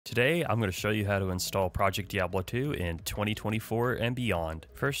Today, I'm going to show you how to install Project Diablo 2 in 2024 and beyond.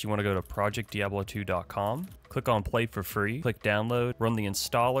 First, you want to go to projectdiablo2.com, click on Play for Free, click Download, run the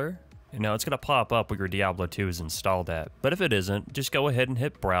installer, and now it's going to pop up where your Diablo 2 is installed at. But if it isn't, just go ahead and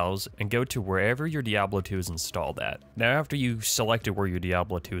hit Browse and go to wherever your Diablo 2 is installed at. Now after you selected where your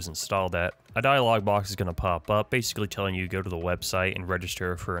Diablo 2 is installed at, a dialog box is going to pop up basically telling you to go to the website and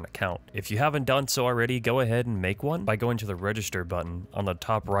register for an account. If you haven't done so already, go ahead and make one by going to the register button on the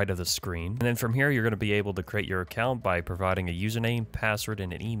top right of the screen. And then from here you're going to be able to create your account by providing a username, password,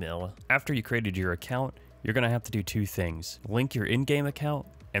 and an email. After you created your account, you're going to have to do two things: link your in-game account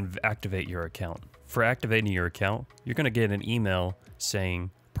and activate your account. For activating your account, you're going to get an email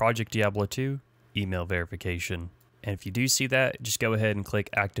saying Project Diablo 2 email verification. And if you do see that, just go ahead and click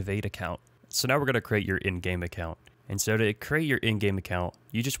Activate Account. So now we're going to create your in-game account. And so to create your in-game account,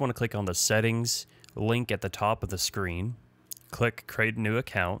 you just want to click on the settings link at the top of the screen, click Create a New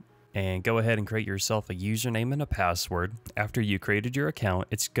Account, and go ahead and create yourself a username and a password. After you created your account,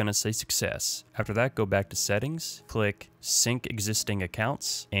 it's going to say success. After that, go back to settings, click sync existing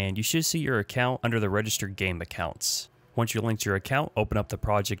accounts, and you should see your account under the registered game accounts. Once you linked your account, open up the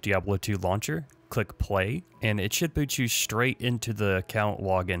Project Diablo 2 launcher, click play, and it should boot you straight into the account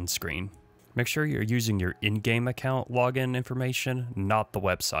login screen. Make sure you're using your in-game account login information, not the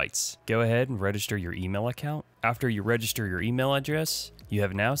websites. Go ahead and register your email account. After you register your email address, you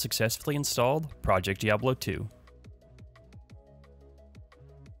have now successfully installed Project Diablo 2.